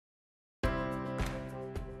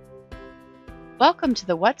Welcome to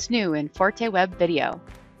the What's New in ForteWeb video.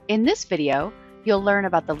 In this video, you'll learn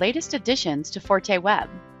about the latest additions to ForteWeb.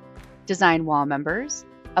 Design wall members,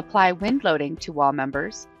 apply wind loading to wall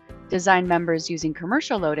members, design members using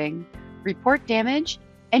commercial loading, report damage,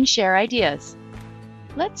 and share ideas.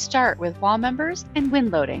 Let's start with wall members and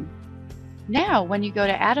wind loading. Now, when you go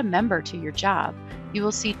to add a member to your job, you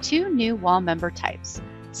will see two new wall member types,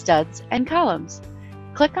 studs and columns.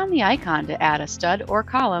 Click on the icon to add a stud or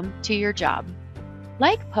column to your job.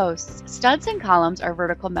 Like posts, studs and columns are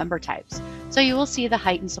vertical member types, so you will see the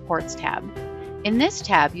Height and Supports tab. In this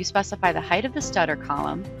tab, you specify the height of the stud or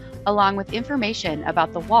column, along with information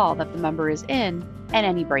about the wall that the member is in and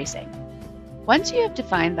any bracing. Once you have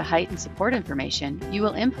defined the height and support information, you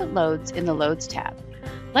will input loads in the Loads tab.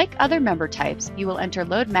 Like other member types, you will enter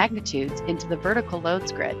load magnitudes into the vertical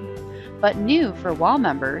loads grid. But new for wall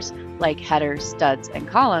members, like headers, studs, and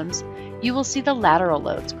columns, you will see the lateral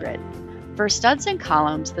loads grid. For studs and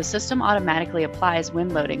columns, the system automatically applies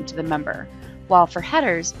wind loading to the member, while for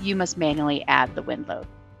headers, you must manually add the wind load.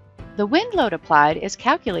 The wind load applied is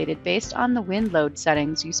calculated based on the wind load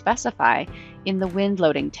settings you specify in the Wind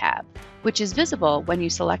Loading tab, which is visible when you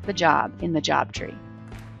select the job in the job tree.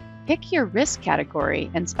 Pick your risk category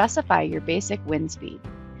and specify your basic wind speed.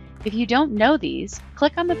 If you don't know these,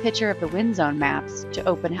 click on the picture of the wind zone maps to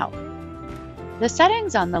open help. The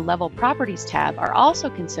settings on the Level Properties tab are also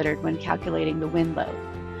considered when calculating the wind load.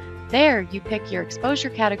 There, you pick your exposure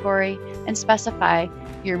category and specify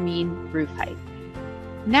your mean roof height.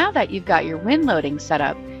 Now that you've got your wind loading set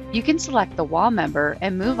up, you can select the wall member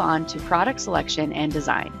and move on to product selection and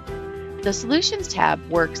design. The Solutions tab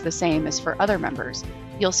works the same as for other members.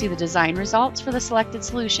 You'll see the design results for the selected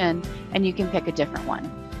solution, and you can pick a different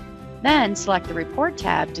one. Then select the Report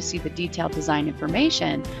tab to see the detailed design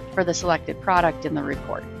information for the selected product in the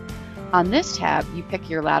report. On this tab, you pick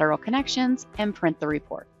your lateral connections and print the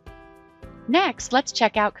report. Next, let's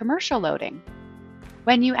check out commercial loading.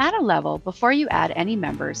 When you add a level, before you add any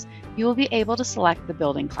members, you will be able to select the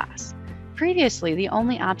building class. Previously, the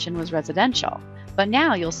only option was residential, but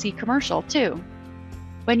now you'll see commercial too.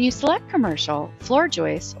 When you select commercial, floor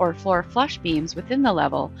joists or floor flush beams within the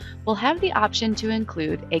level will have the option to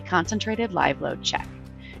include a concentrated live load check.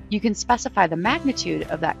 You can specify the magnitude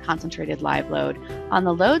of that concentrated live load on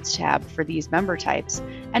the Loads tab for these member types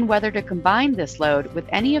and whether to combine this load with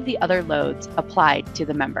any of the other loads applied to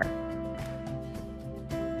the member.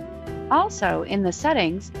 Also, in the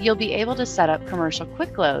settings, you'll be able to set up commercial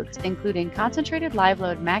quick loads, including concentrated live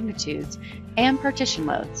load magnitudes and partition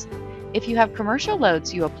loads. If you have commercial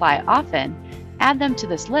loads you apply often, add them to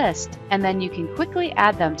this list, and then you can quickly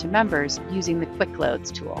add them to members using the Quick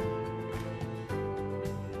Loads tool.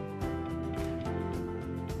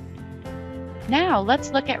 Now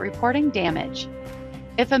let's look at reporting damage.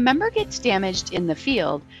 If a member gets damaged in the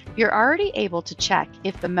field, you're already able to check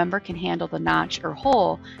if the member can handle the notch or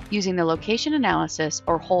hole using the Location Analysis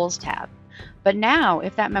or Holes tab. But now,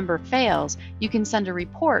 if that member fails, you can send a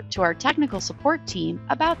report to our technical support team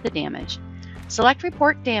about the damage. Select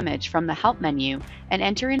Report Damage from the Help menu and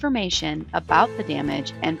enter information about the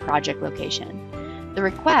damage and project location. The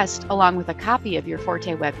request, along with a copy of your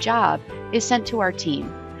ForteWeb job, is sent to our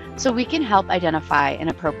team, so we can help identify an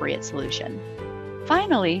appropriate solution.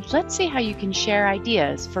 Finally, let's see how you can share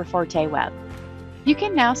ideas for ForteWeb. You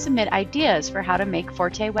can now submit ideas for how to make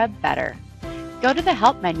ForteWeb better. Go to the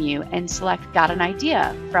Help menu and select Got an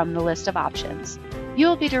Idea from the list of options. You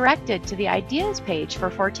will be directed to the Ideas page for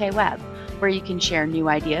ForteWeb, where you can share new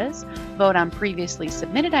ideas, vote on previously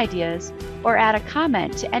submitted ideas, or add a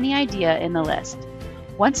comment to any idea in the list.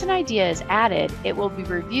 Once an idea is added, it will be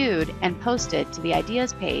reviewed and posted to the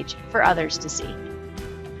Ideas page for others to see.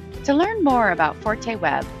 To learn more about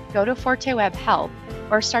ForteWeb, go to ForteWeb Help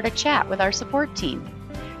or start a chat with our support team.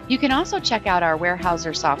 You can also check out our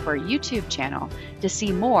Weyerhaeuser software YouTube channel to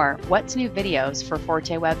see more What's New videos for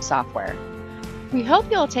ForteWeb software. We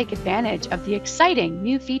hope you'll take advantage of the exciting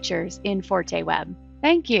new features in ForteWeb.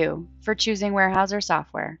 Thank you for choosing Weyerhaeuser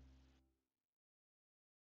software.